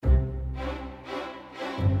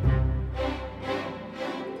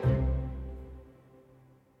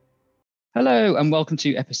Hello, and welcome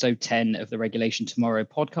to episode 10 of the Regulation Tomorrow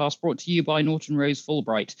podcast, brought to you by Norton Rose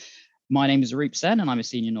Fulbright. My name is Arup Sen, and I'm a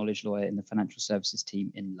senior knowledge lawyer in the financial services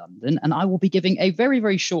team in London. And I will be giving a very,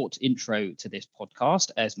 very short intro to this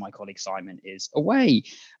podcast as my colleague Simon is away.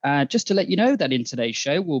 Just to let you know that in today's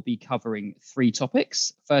show, we'll be covering three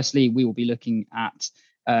topics. Firstly, we will be looking at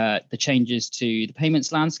the changes to the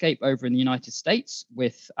payments landscape over in the United States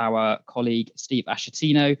with our colleague Steve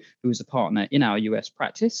Ascitino, who is a partner in our US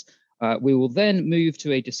practice. We will then move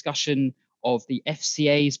to a discussion of the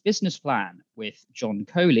FCA's business plan with John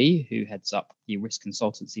Coley, who heads up the risk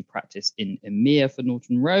consultancy practice in EMEA for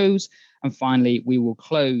Norton Rose. And finally, we will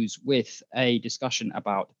close with a discussion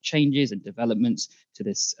about changes and developments to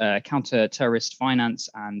this counter-terrorist finance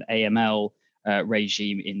and AML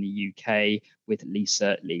regime in the UK with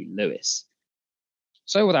Lisa Lee Lewis.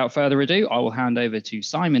 So without further ado, I will hand over to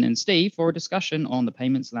Simon and Steve for a discussion on the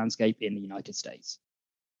payments landscape in the United States.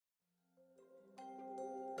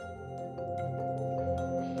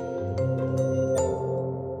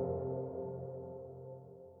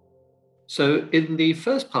 So in the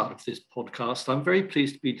first part of this podcast, I'm very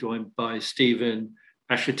pleased to be joined by Stephen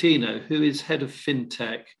Ascitino, who is head of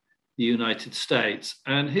FinTech, the United States,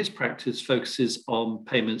 and his practice focuses on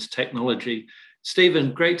payments technology.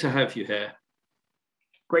 Stephen, great to have you here.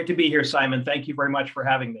 Great to be here, Simon. Thank you very much for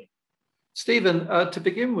having me. Stephen, to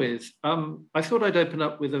begin with, I thought I'd open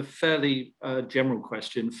up with a fairly general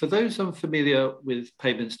question. For those unfamiliar with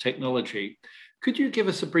payments technology, could you give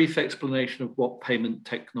us a brief explanation of what payment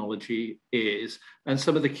technology is and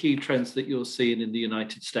some of the key trends that you're seeing in the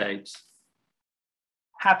United States?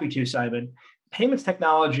 Happy to, Simon. Payments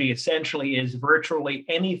technology essentially is virtually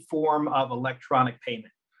any form of electronic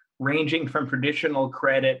payment, ranging from traditional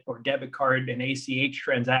credit or debit card and ACH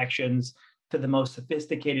transactions to the most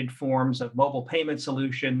sophisticated forms of mobile payment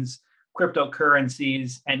solutions,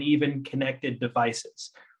 cryptocurrencies, and even connected devices.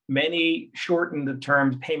 Many shorten the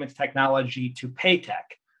term payments technology to PayTech,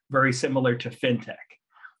 very similar to FinTech.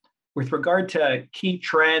 With regard to key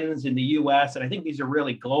trends in the US, and I think these are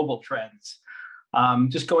really global trends,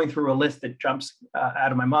 just going through a list that jumps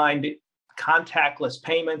out of my mind: contactless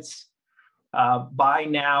payments, buy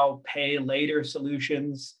now, pay later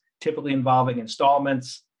solutions, typically involving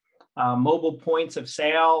installments, mobile points of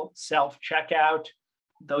sale, self-checkout.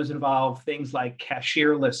 Those involve things like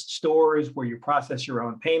cashierless stores where you process your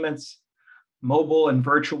own payments, mobile and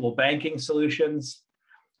virtual banking solutions,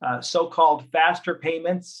 so-called faster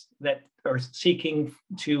payments that are seeking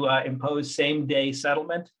to impose same-day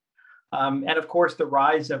settlement, and of course, the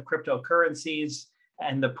rise of cryptocurrencies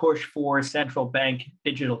and the push for central bank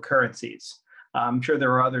digital currencies. I'm sure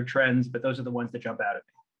there are other trends, but those are the ones that jump out at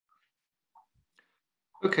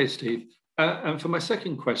me. Okay, Steve. And for my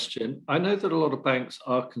second question, I know that a lot of banks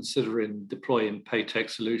are considering deploying PayTech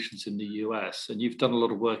solutions in the US, and you've done a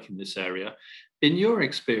lot of work in this area. In your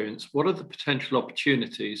experience, what are the potential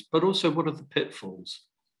opportunities, but also what are the pitfalls?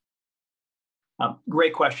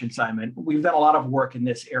 Great question, Simon. We've done a lot of work in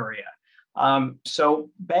this area. So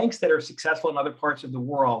banks that are successful in other parts of the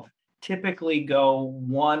world typically go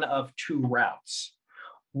one of two routes.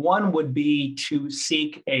 One would be to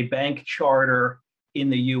seek a bank charter in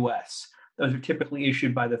the US. Those are typically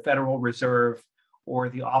issued by the Federal Reserve or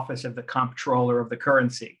the Office of the Comptroller of the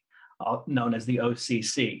Currency, known as the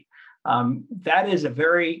OCC. That is a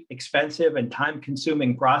very expensive and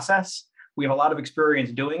time-consuming process. We have a lot of experience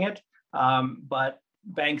doing it, but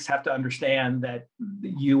banks have to understand that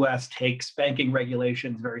the US takes banking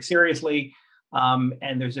regulations very seriously,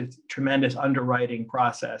 and there's a tremendous underwriting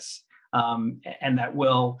process, and that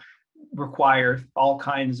will require all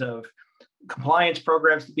kinds of compliance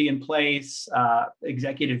programs to be in place,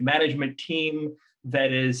 executive management team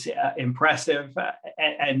that is impressive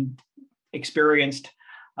and experienced.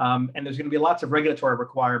 And there's going to be lots of regulatory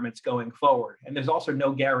requirements going forward. And there's also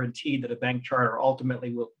no guarantee that a bank charter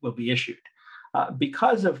ultimately will be issued.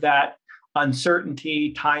 Because of that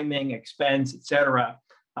uncertainty, timing, expense, et cetera,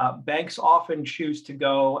 banks often choose to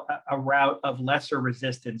go a route of lesser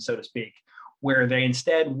resistance, so to speak, where they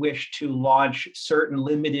instead wish to launch certain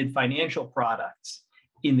limited financial products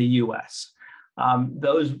in the US.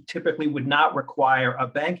 Those typically would not require a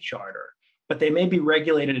bank charter, but they may be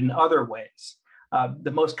regulated in other ways.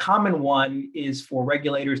 The most common one is for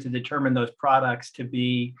regulators to determine those products to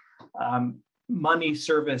be money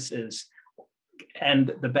services,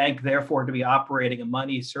 and the bank therefore to be operating a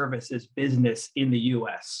money services business in the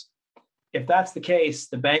US. If that's the case,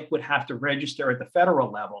 the bank would have to register at the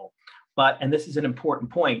federal level. But, and this is an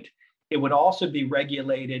important point, it would also be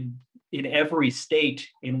regulated in every state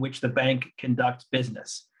in which the bank conducts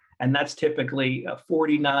business. and that's typically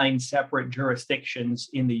 49 separate jurisdictions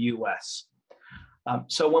in the US.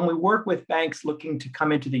 So when we work with banks looking to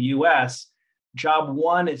come into the US, job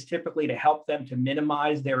one is typically to help them to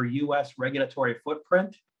minimize their US regulatory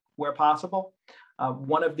footprint where possible.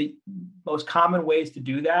 One of the most common ways to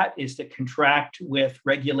do that is to contract with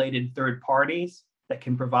regulated third parties that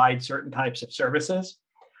can provide certain types of services.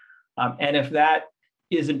 And if that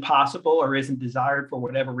isn't possible or isn't desired for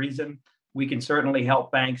whatever reason, we can certainly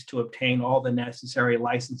help banks to obtain all the necessary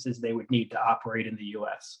licenses they would need to operate in the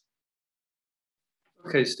US.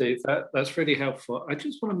 Okay, Steve, that's really helpful. I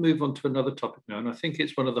just want to move on to another topic now, and I think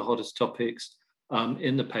it's one of the hottest topics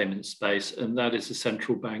in the payment space, and that is the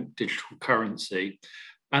central bank digital currency.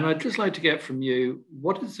 And I'd just like to get from you,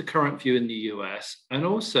 what is the current view in the US? And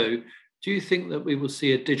also, do you think that we will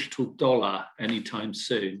see a digital dollar anytime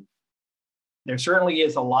soon? There certainly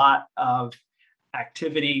is a lot of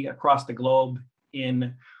activity across the globe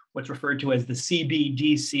in what's referred to as the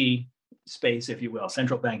CBDC space, if you will,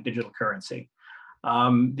 central bank digital currency.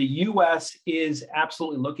 The US is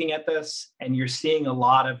absolutely looking at this, and you're seeing a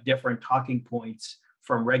lot of different talking points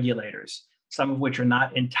from regulators, some of which are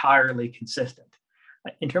not entirely consistent.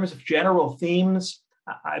 In terms of general themes,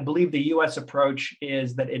 I believe the US approach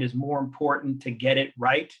is that it is more important to get it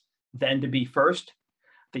right than to be first.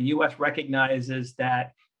 The US recognizes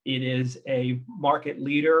that it is a market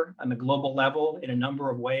leader on the global level in a number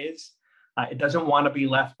of ways. It doesn't want to be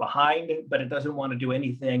left behind, but it doesn't want to do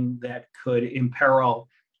anything that could imperil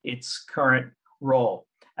its current role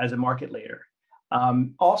as a market leader.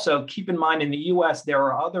 Also, keep in mind in the US, there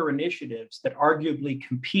are other initiatives that arguably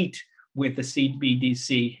compete with the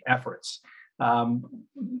CBDC efforts.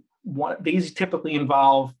 These typically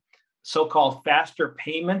involve so-called faster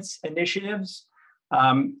payments initiatives,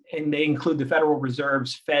 and they include the Federal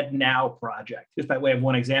Reserve's FedNow project. Just by way of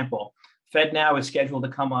one example, FedNow is scheduled to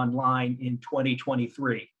come online in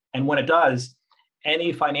 2023. And when it does,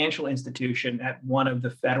 any financial institution at one of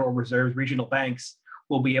the Federal Reserve's regional banks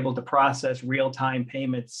will be able to process real-time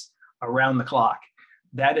payments around the clock.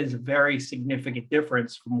 That is a very significant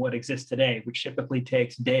difference from what exists today, which typically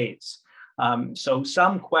takes days. So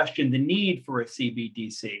some question the need for a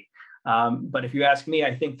CBDC. But if you ask me,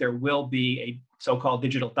 I think there will be a so-called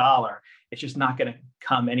digital dollar. It's just not going to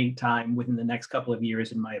come anytime within the next couple of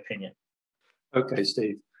years, in my opinion. Okay,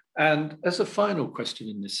 Steve. And as a final question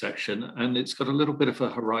in this section, and it's got a little bit of a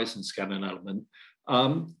horizon scanning element,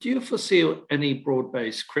 do you foresee any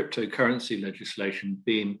broad-based cryptocurrency legislation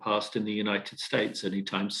being passed in the United States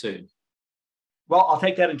anytime soon? Well, I'll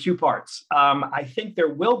take that in two parts. I think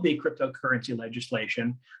there will be cryptocurrency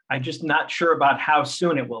legislation. I'm just not sure about how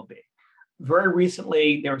soon it will be. Very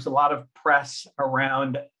recently, there was a lot of press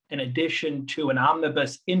around an addition to an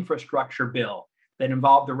omnibus infrastructure bill that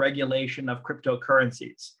involved the regulation of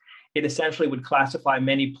cryptocurrencies. It essentially would classify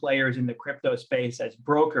many players in the crypto space as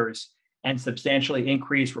brokers and substantially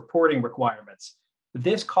increase reporting requirements.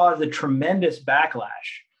 This caused a tremendous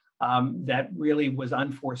backlash that really was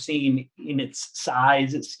unforeseen in its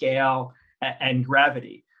size, its scale, and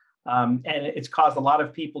gravity. And it's caused a lot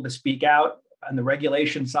of people to speak out on the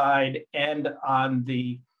regulation side and on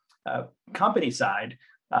the company side,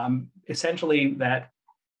 essentially that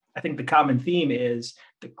I think the common theme is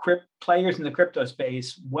the players in the crypto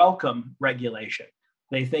space welcome regulation.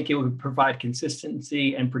 They think it would provide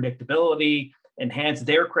consistency and predictability, enhance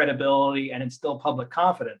their credibility, and instill public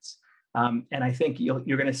confidence. And I think you're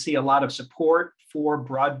going to see a lot of support for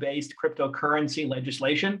broad-based cryptocurrency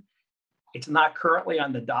legislation. It's not currently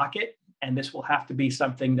on the docket, and this will have to be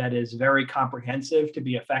something that is very comprehensive to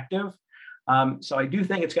be effective. So I do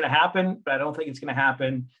think it's going to happen, but I don't think it's going to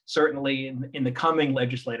happen certainly in the coming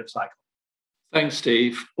legislative cycle. Thanks,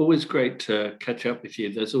 Steve. Always great to catch up with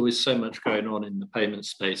you. There's always so much going on in the payment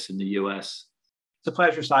space in the US. It's a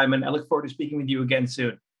pleasure, Simon. I look forward to speaking with you again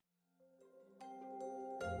soon.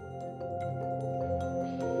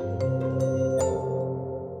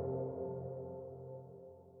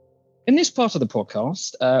 In this part of the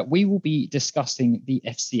podcast, we will be discussing the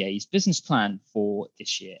FCA's business plan for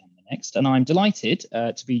this year and the next. And I'm delighted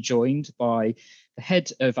to be joined by the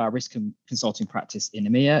head of our risk consulting practice in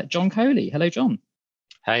EMEA, John Coley. Hello, John.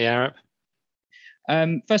 Hey, Arup.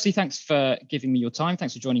 Firstly, thanks for giving me your time.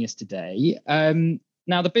 Thanks for joining us today.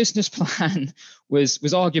 Now, the business plan was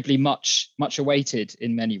arguably much awaited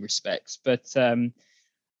in many respects, but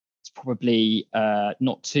it's probably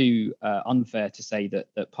not too unfair to say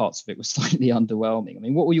that parts of it were slightly underwhelming. I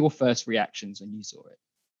mean, what were your first reactions when you saw it?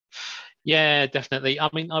 Yeah, definitely.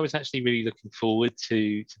 I mean, I was actually really looking forward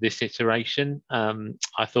to this iteration.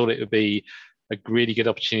 I thought it would be a really good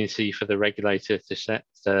opportunity for the regulator to set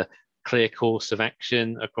clear course of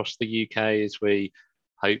action across the UK as we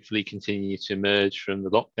hopefully continue to emerge from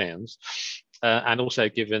the lockdowns. And also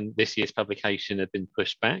given this year's publication had been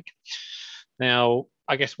pushed back. Now,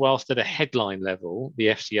 I guess whilst at a headline level, the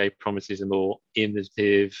FCA promises a more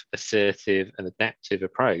innovative, assertive and adaptive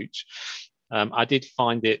approach, I did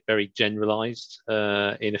find it very generalised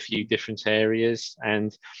in a few different areas.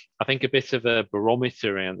 And I think a bit of a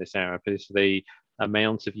barometer around this, Arap, is the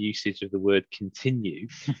amount of usage of the word continue,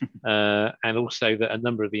 and also that a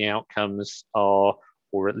number of the outcomes are,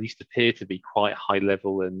 or at least appear to be, quite high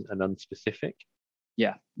level and unspecific.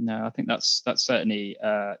 Yeah, no, I think that's certainly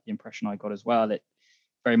the impression I got as well. It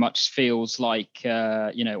very much feels like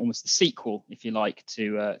almost the sequel, if you like,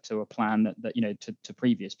 to a plan that to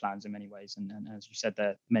previous plans in many ways. And as you said,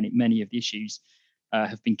 there many of the issues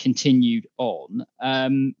have been continued on. I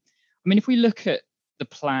mean, if we look at the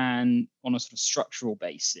plan on a sort of structural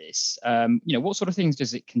basis, what sort of things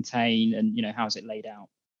does it contain, and how is it laid out?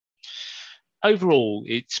 Overall,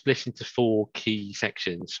 it's split into 4 key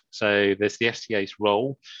sections. So there's the FCA's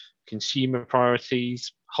role, consumer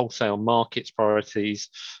priorities, wholesale markets priorities,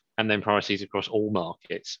 and then priorities across all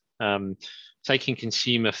markets. Taking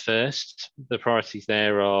consumer first, the priorities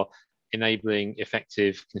there are enabling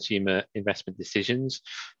effective consumer investment decisions,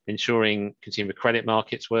 ensuring consumer credit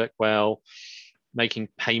markets work well, making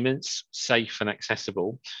payments safe and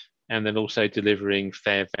accessible, and then also delivering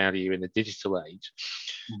fair value in the digital age.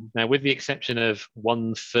 Mm-hmm. Now, with the exception of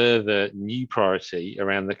one further new priority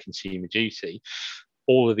around the consumer duty,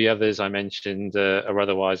 all of the others I mentioned are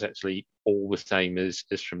otherwise actually all the same as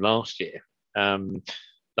from last year.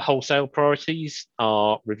 The wholesale priorities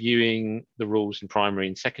are reviewing the rules in primary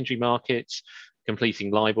and secondary markets,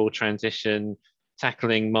 completing LIBOR transition,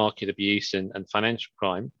 tackling market abuse and financial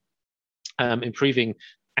crime, improving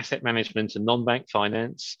asset management and non-bank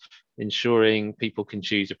finance, ensuring people can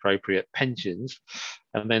choose appropriate pensions,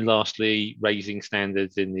 and then lastly, raising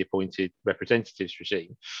standards in the appointed representatives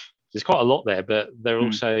regime. There's quite a lot there, but they're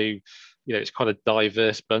also, it's quite a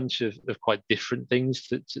diverse bunch of quite different things,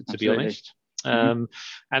 to be honest. And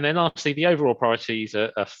then lastly, the overall priorities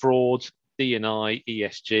are fraud, D&I,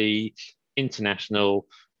 ESG, international,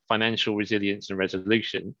 financial resilience and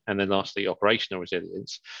resolution, and then lastly, operational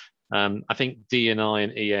resilience. I think D&I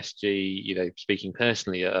and ESG, speaking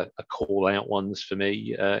personally, are call out ones for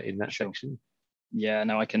me in that section. Yeah,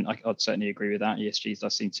 no, I'd certainly agree with that. ESG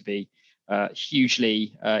does seem to be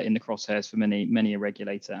hugely in the crosshairs for many a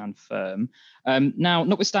regulator and firm. Now,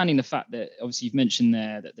 notwithstanding the fact that obviously you've mentioned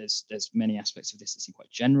there that there's many aspects of this that seem quite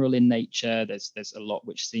general in nature. There's a lot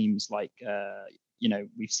which seems like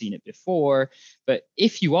we've seen it before. But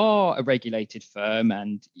if you are a regulated firm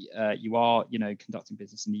and you are conducting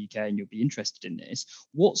business in the UK and you'll be interested in this,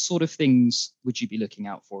 what sort of things would you be looking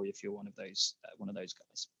out for if you're one of those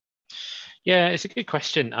guys? Yeah, it's a good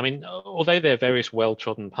question. I mean, although there are various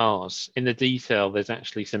well-trodden paths, in the detail, there's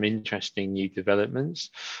actually some interesting new developments.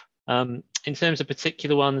 In terms of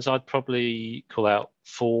particular ones, I'd probably call out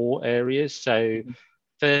 4 areas. So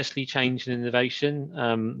firstly, change and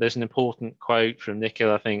innovation. There's an important quote from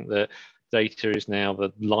Nikhil, I think, that data is now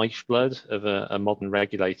the lifeblood of a modern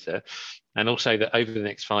regulator. And also that over the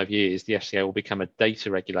next 5 years, the FCA will become a data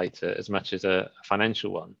regulator as much as a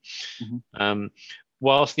financial one. Mm-hmm.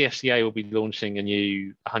 Whilst the FCA will be launching a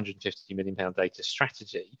new £150 million data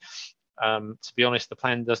strategy, to be honest, the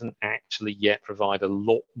plan doesn't actually yet provide a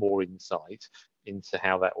lot more insight into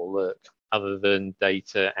how that will look, other than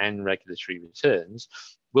data and regulatory returns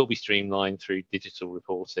will be streamlined through digital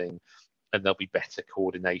reporting, and there'll be better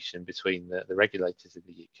coordination between the regulators in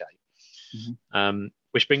the UK. Mm-hmm.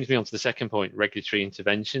 Which brings me on to the second point, regulatory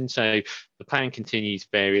intervention. So the plan continues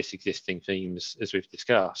various existing themes, as we've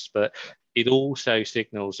discussed, but it also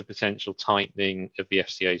signals a potential tightening of the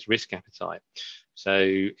FCA's risk appetite. So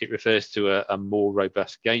it refers to a more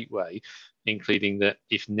robust gateway, including that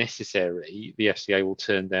if necessary, the FCA will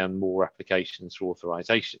turn down more applications for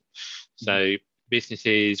authorization. So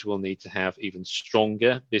businesses will need to have even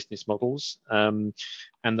stronger business models. And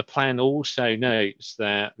the plan also notes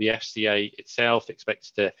that the FCA itself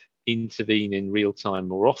expects to intervene in real time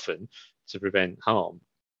more often to prevent harm.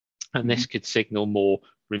 And this could signal more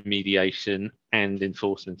remediation and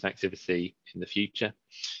enforcement activity in the future.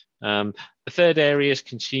 The third area is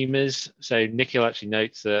consumers. So Nikhil actually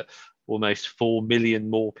notes that almost 4 million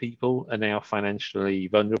more people are now financially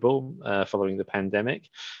vulnerable following the pandemic.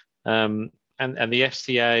 And the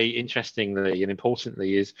FCA, interestingly and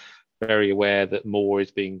importantly, is very aware that more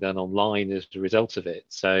is being done online as a result of it.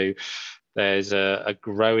 So there's a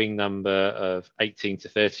growing number of 18 to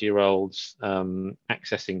 30-year-olds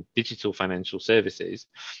accessing digital financial services.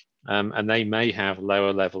 and they may have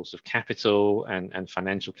lower levels of capital and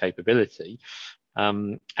financial capability,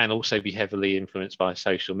 and also be heavily influenced by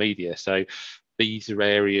social media. So these are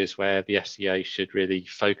areas where the FCA should really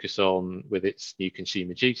focus on with its new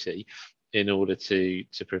consumer duty in order to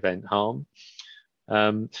prevent harm.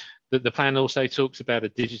 The plan also talks about a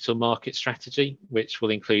digital market strategy, which will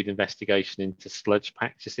include investigation into sludge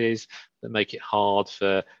practices that make it hard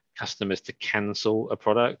for customers to cancel a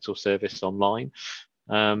product or service online.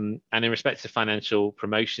 And in respect to financial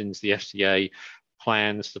promotions, the FCA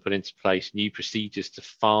plans to put into place new procedures to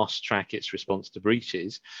fast track its response to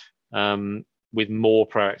breaches, with more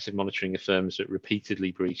proactive monitoring of firms that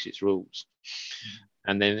repeatedly breach its rules.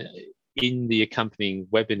 And then in the accompanying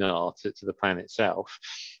webinar to the plan itself,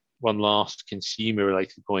 one last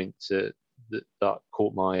consumer-related point that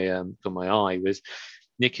caught my eye was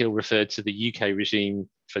Nikhil referred to the UK regime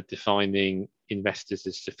for defining investors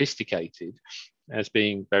as sophisticated as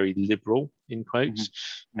being very liberal, in quotes.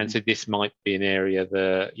 And so this might be an area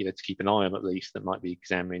that, to keep an eye on, at least, that might be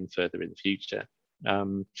examined further in the future.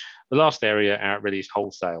 The last area out really is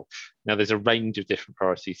wholesale. Now, there's a range of different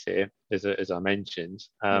priorities here, as I mentioned.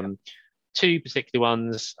 Two particular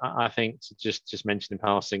ones, I think, to just mention in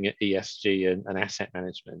passing, are ESG and asset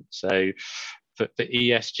management. So for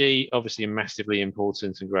ESG, obviously a massively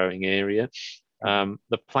important and growing area.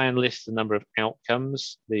 The plan lists a number of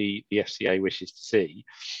outcomes the FCA wishes to see,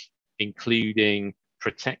 including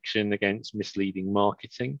protection against misleading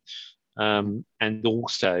marketing, and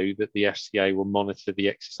also that the FCA will monitor the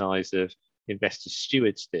exercise of investor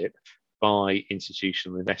stewardship by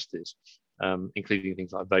institutional investors, including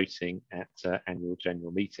things like voting at annual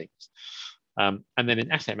general meetings. And then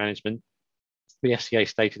in asset management, the FCA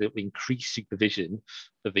stated it will increase supervision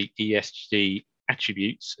of the ESG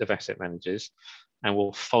attributes of asset managers and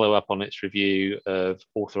will follow up on its review of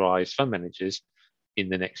authorised fund managers in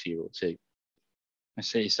the next year or two. I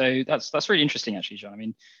see. So that's really interesting, actually, John. I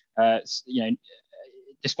mean,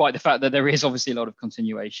 despite the fact that there is obviously a lot of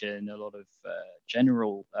continuation, a lot of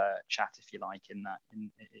general chat, if you like, in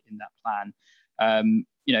that plan,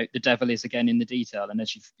 the devil is again in the detail. And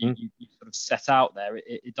as you sort of set out there,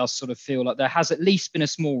 it does sort of feel like there has at least been a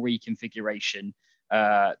small reconfiguration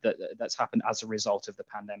that's happened as a result of the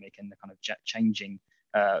pandemic and the kind of changing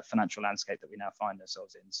financial landscape that we now find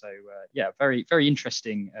ourselves in. So very, very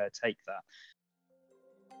interesting take that.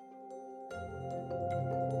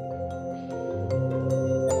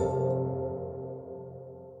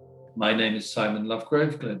 My name is Simon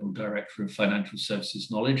Lovegrove, Global Director of Financial Services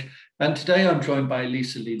Knowledge, and today I'm joined by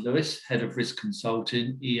Lisa Lee-Lewis, Head of Risk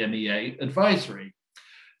Consulting, EMEA Advisory.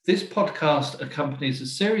 This podcast accompanies a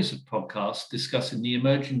series of podcasts discussing the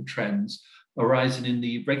emerging trends arising in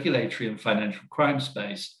the regulatory and financial crime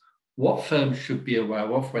space, what firms should be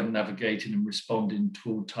aware of when navigating and responding to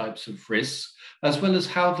all types of risks, as well as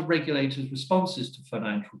how the regulator's responses to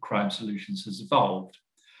financial crime solutions has evolved.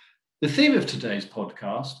 The theme of today's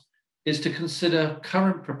podcast is to consider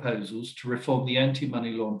current proposals to reform the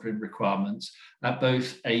anti-money laundering requirements at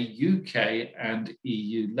both a UK and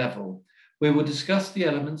EU level. We will discuss the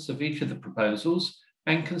elements of each of the proposals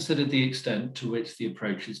and consider the extent to which the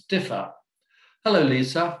approaches differ. Hello,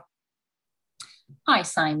 Lisa. Hi,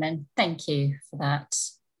 Simon. Thank you for that.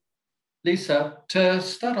 Lisa, to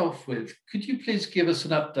start off with, could you please give us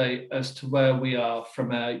an update as to where we are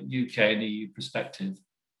from a UK and EU perspective?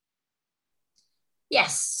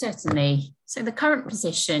 Yes, certainly. So the current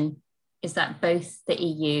position is that both the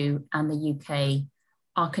EU and the UK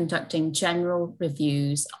are conducting general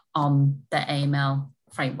reviews on the AML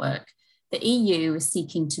framework. The EU is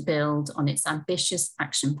seeking to build on its ambitious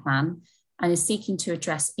action plan and is seeking to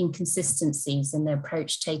address inconsistencies in the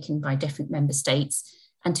approach taken by different member states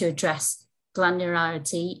and to address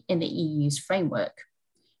granularity in the EU's framework.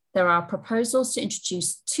 There are proposals to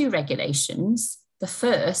introduce two regulations. The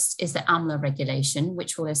first is the AMLA regulation,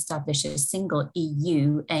 which will establish a single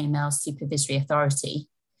EU AML supervisory authority.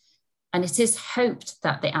 And it is hoped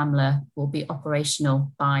that the AMLA will be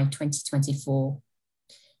operational by 2024,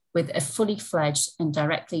 with a fully fledged and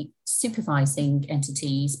directly supervising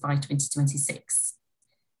entities by 2026.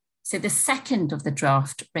 So the second of the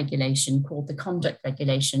draft regulation, called the Conduct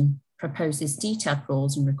Regulation, proposes detailed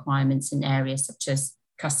rules and requirements in areas such as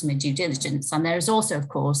customer due diligence. And there is also, of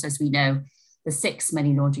course, as we know, the Sixth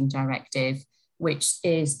Money Laundering Directive, which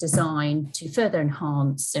is designed to further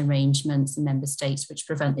enhance arrangements in member states which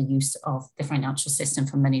prevent the use of the financial system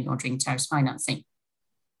for money laundering and terrorist financing.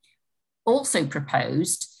 Also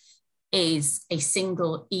proposed is a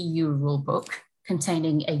single EU rulebook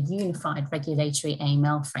containing a unified regulatory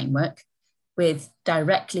AML framework with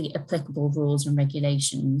directly applicable rules and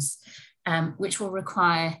regulations. which will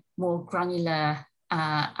require more granular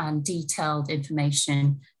and detailed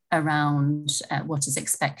information around what is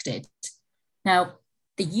expected. Now,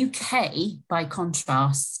 the UK, by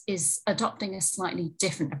contrast, is adopting a slightly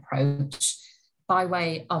different approach by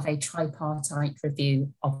way of a tripartite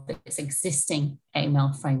review of its existing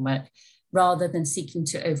AML framework, rather than seeking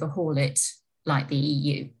to overhaul it like the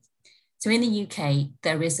EU. So in the UK,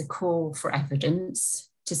 there is a call for evidence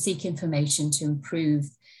to seek information to improve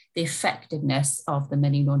the effectiveness of the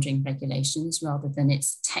money laundering regulations rather than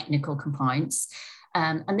its technical compliance.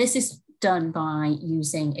 And this is done by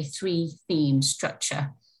using a 3-theme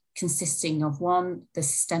structure consisting of 1, the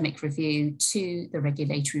systemic review, 2, the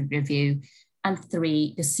regulatory review, and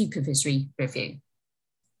 3, the supervisory review.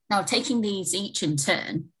 Now, taking these each in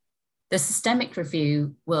turn, the systemic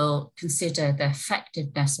review will consider the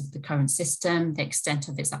effectiveness of the current system, the extent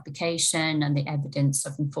of its application, and the evidence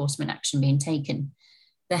of enforcement action being taken.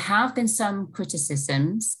 There have been some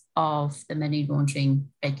criticisms of the money laundering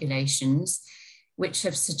regulations, which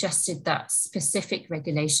have suggested that specific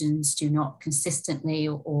regulations do not consistently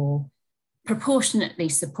or proportionately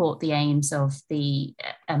support the aims of the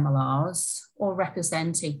MLRs or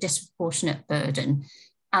represent a disproportionate burden,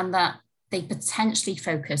 and that they potentially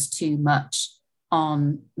focus too much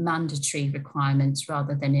on mandatory requirements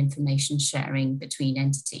rather than information sharing between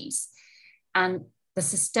entities. And the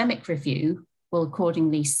systemic review will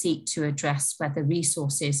accordingly seek to address whether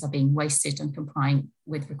resources are being wasted on complying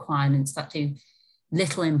with requirements that do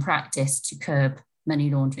little in practice to curb money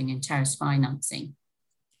laundering and terrorist financing.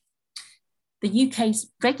 The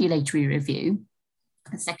UK's regulatory review,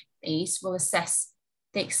 the second piece, will assess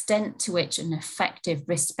the extent to which an effective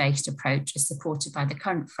risk-based approach is supported by the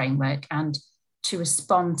current framework and to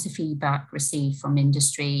respond to feedback received from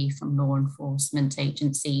industry, from law enforcement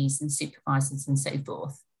agencies and supervisors and so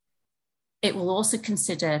forth. It will also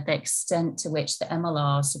consider the extent to which the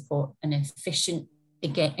MLR support an efficient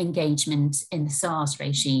engagement in the SARS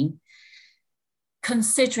regime,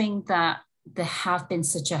 considering that there have been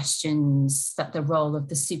suggestions that the role of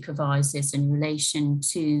the supervisors in relation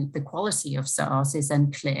to the quality of SARS is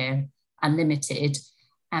unclear and limited,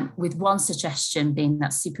 with one suggestion being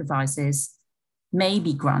that supervisors may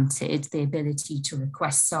be granted the ability to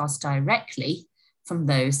request SARS directly from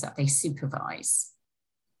those that they supervise.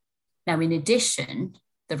 Now, in addition,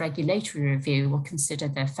 the regulatory review will consider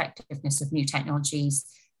the effectiveness of new technologies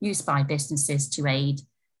used by businesses to aid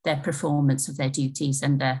their performance of their duties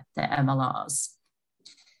under their MLRs.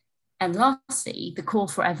 And lastly, the call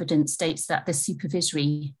for evidence states that the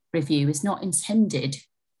supervisory review is not intended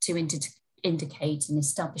to indicate an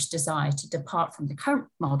established desire to depart from the current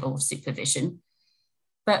model of supervision,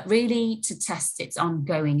 but really to test its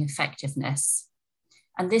ongoing effectiveness.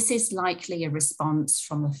 And this is likely a response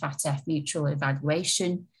from the FATF mutual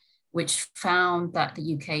evaluation, which found that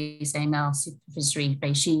the UK's AML supervisory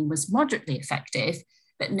regime was moderately effective,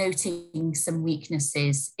 but noting some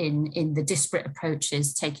weaknesses in the disparate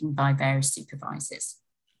approaches taken by various supervisors.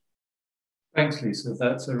 Thanks, Lisa.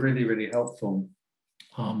 That's a really, really helpful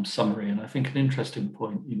summary. And I think an interesting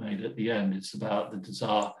point you made at the end is about the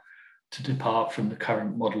desire to depart from the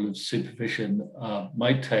current model of supervision.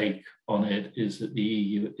 My take on it is that the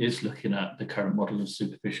EU is looking at the current model of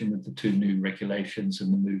supervision with the 2 new regulations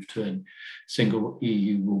and the move to a single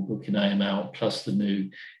EU rulebook in AML, plus the new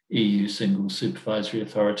EU single supervisory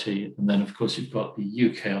authority. And then, of course, you've got the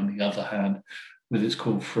UK on the other hand, with its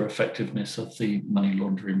call for effectiveness of the money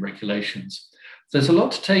laundering regulations. There's a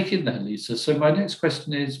lot to take in there, Lisa. So my next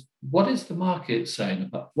question is, what is the market saying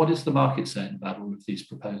about all of these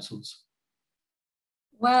proposals?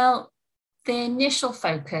 Well, the initial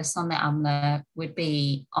focus on the AMLA would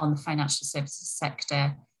be on the financial services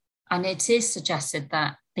sector, and it is suggested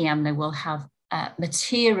that the AMLA will have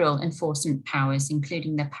material enforcement powers,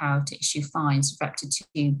 including the power to issue fines of up to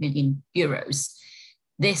 €2 million.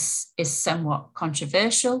 This is somewhat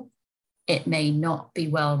controversial. It may not be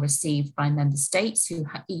well received by member states who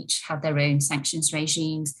each have their own sanctions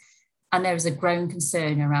regimes. And there is a growing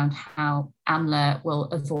concern around how AMLA will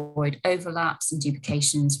avoid overlaps and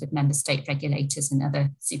duplications with member state regulators and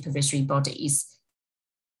other supervisory bodies.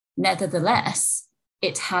 Nevertheless,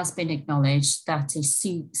 it has been acknowledged that a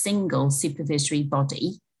single supervisory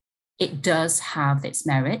body, it does have its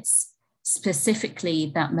merits,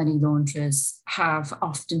 specifically that money launderers have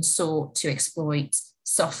often sought to exploit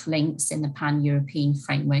soft links in the pan-European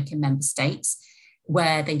framework in member states,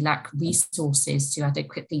 where they lack resources to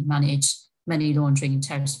adequately manage money laundering and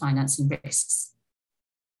terrorist financing risks.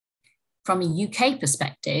 From a UK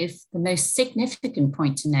perspective, the most significant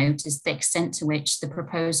point to note is the extent to which the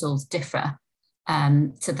proposals differ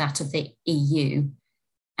to that of the EU.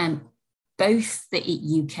 both the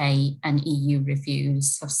UK and EU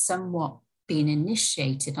reviews have somewhat been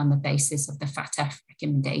initiated on the basis of the FATF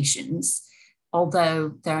recommendations,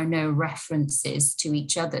 although there are no references to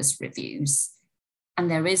each other's reviews. And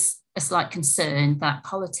there is a slight concern that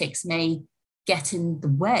politics may get in the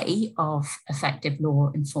way of effective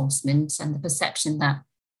law enforcement, and the perception that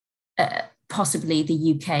possibly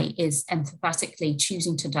the UK is emphatically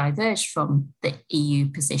choosing to diverge from the EU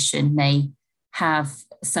position may have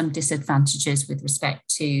some disadvantages with respect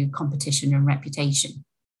to competition and reputation.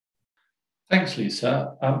 Thanks,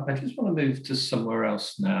 Lisa. I just want to move to somewhere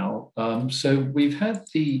else now. So we've had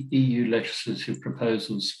the EU legislative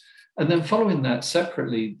proposals, and then following that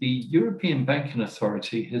separately, the European Banking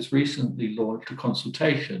Authority has recently launched a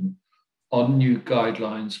consultation on new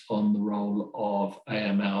guidelines on the role of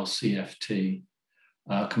AML CFT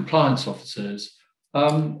compliance officers.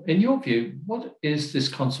 In your view, what is this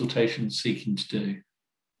consultation seeking to do?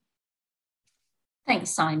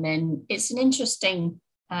 Thanks, Simon. It's an interesting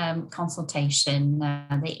consultation.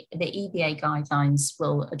 The EBA guidelines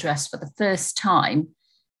will address for the first time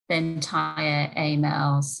the entire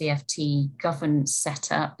AML CFT governance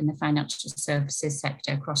setup in the financial services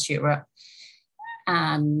sector across Europe,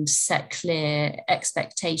 and set clear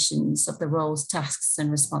expectations of the roles, tasks,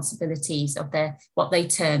 and responsibilities of what they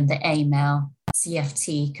term the AML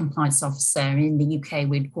CFT compliance officer. In the UK,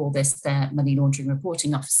 we'd call this the money laundering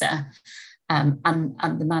reporting officer, and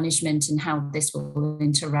the management and how this will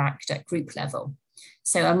interact at group level.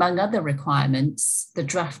 So among other requirements, the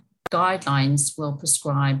draft guidelines will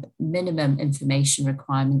prescribe minimum information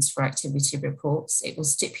requirements for activity reports. It will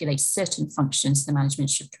stipulate certain functions the management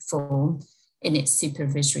should perform in its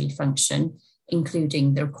supervisory function,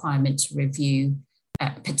 including the requirement to review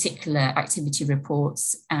particular activity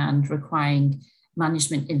reports and requiring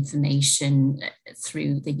management information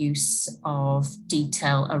through the use of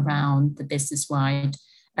detail around the business-wide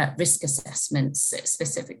risk assessments,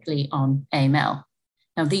 specifically on AML.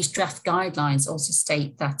 Now, these draft guidelines also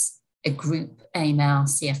state that a group AML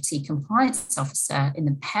CFT compliance officer in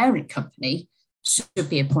the parent company should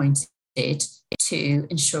be appointed to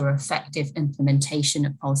ensure effective implementation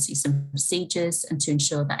of policies and procedures, and to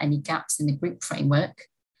ensure that any gaps in the group framework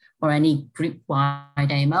or any group-wide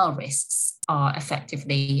AML risks are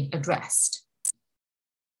effectively addressed.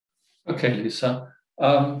 Okay, Lisa.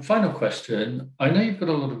 Final question. I know you've got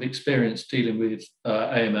a lot of experience dealing with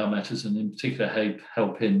AML matters, and in particular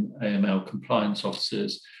helping AML compliance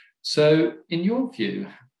officers. So in your view,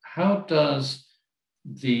 how does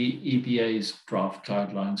the EBA's draft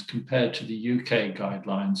guidelines compare to the UK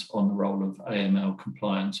guidelines on the role of AML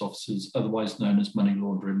compliance officers, otherwise known as money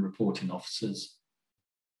laundering reporting officers?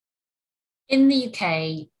 In the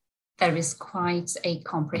UK, there is quite a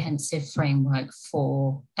comprehensive framework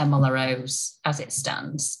for MLROs as it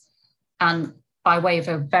stands. And by way of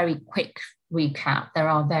a very quick recap, there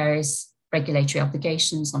are various regulatory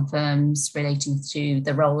obligations on firms relating to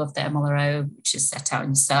the role of the MLRO, which is set out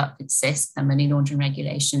in SUP, in CIS, the money laundering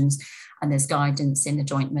regulations, and there's guidance in the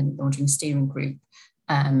Joint Money Laundering Steering Group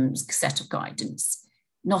set of guidance.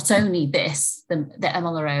 Not only this, the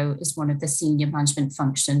MLRO is one of the senior management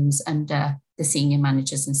functions under the Senior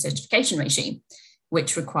Managers and Certification Regime,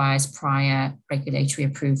 which requires prior regulatory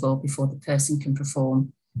approval before the person can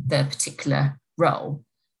perform the particular role.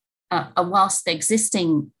 And whilst the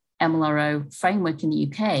existing MLRO framework in the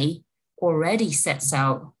UK already sets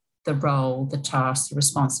out the role, the tasks, the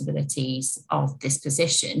responsibilities of this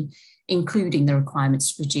position, including the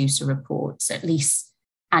requirements to produce a report at least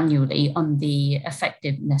annually on the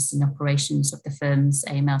effectiveness and operations of the firm's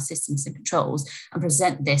AML systems and controls, and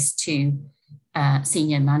present this to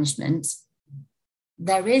senior management,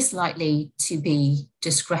 there is likely to be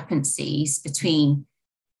discrepancies between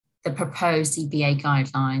the proposed EBA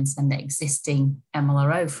guidelines and the existing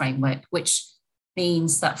MLRO framework, which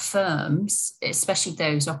means that firms, especially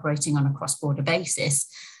those operating on a cross-border basis,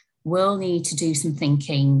 will need to do some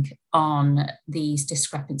thinking on these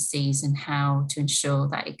discrepancies and how to ensure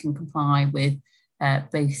that it can comply with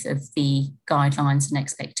both of the guidelines and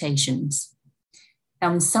expectations.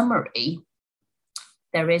 Now, in summary,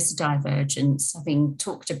 there is a divergence, having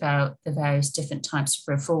talked about the various different types of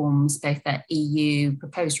reforms, both at EU,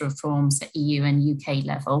 proposed reforms at EU and UK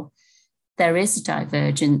level. There is a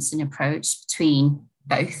divergence in approach between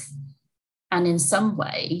both. And in some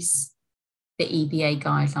ways, the EBA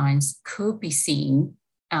guidelines could be seen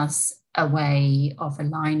as a way of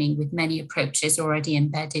aligning with many approaches already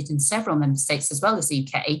embedded in several member states, as well as the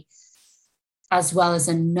UK, as well as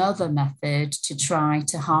another method to try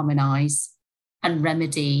to harmonise and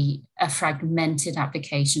remedy a fragmented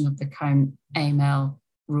application of the current AML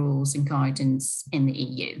rules and guidance in the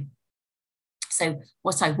EU. So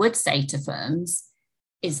what I would say to firms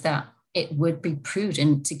is that it would be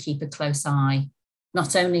prudent to keep a close eye,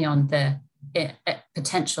 not only on the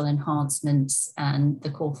potential enhancements and the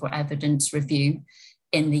call for evidence review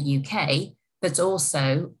in the UK, but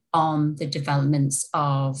also on the developments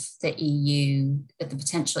of the EU, the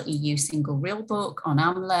potential EU single rule book on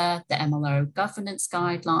AMLA, the MLO governance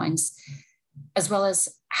guidelines, as well as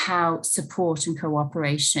how support and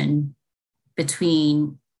cooperation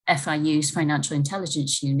between FIU's financial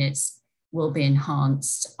intelligence units will be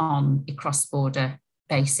enhanced on a cross-border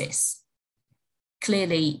basis.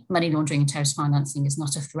 Clearly, money laundering and terrorist financing is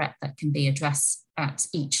not a threat that can be addressed at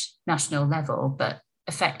each national level, but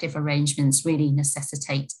effective arrangements really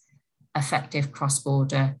necessitate effective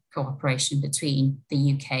cross-border cooperation between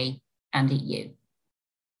the UK and EU.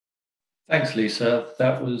 Thanks, Lisa.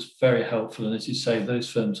 That was very helpful. And as you say, those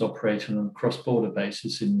firms operating on a cross-border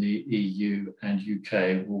basis in the EU and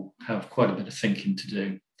UK will have quite a bit of thinking to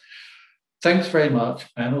do. Thanks very much.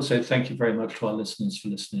 And also thank you very much to our listeners for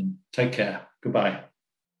listening. Take care. Goodbye.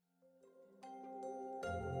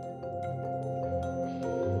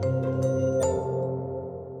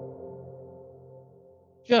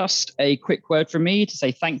 Just a quick word from me to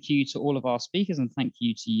say thank you to all of our speakers and thank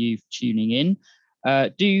you to you for tuning in.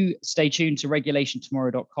 Do stay tuned to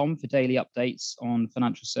regulationtomorrow.com for daily updates on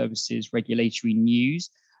financial services regulatory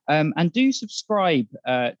news. And do subscribe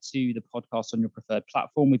to the podcast on your preferred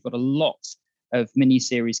platform. We've got a lot of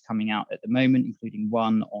mini-series coming out at the moment, including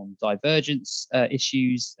one on divergence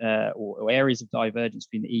issues or areas of divergence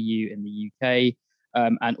between the EU and the UK,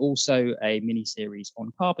 and also a mini-series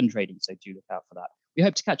on carbon trading. So do look out for that. We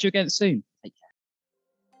hope to catch you again soon. Take care.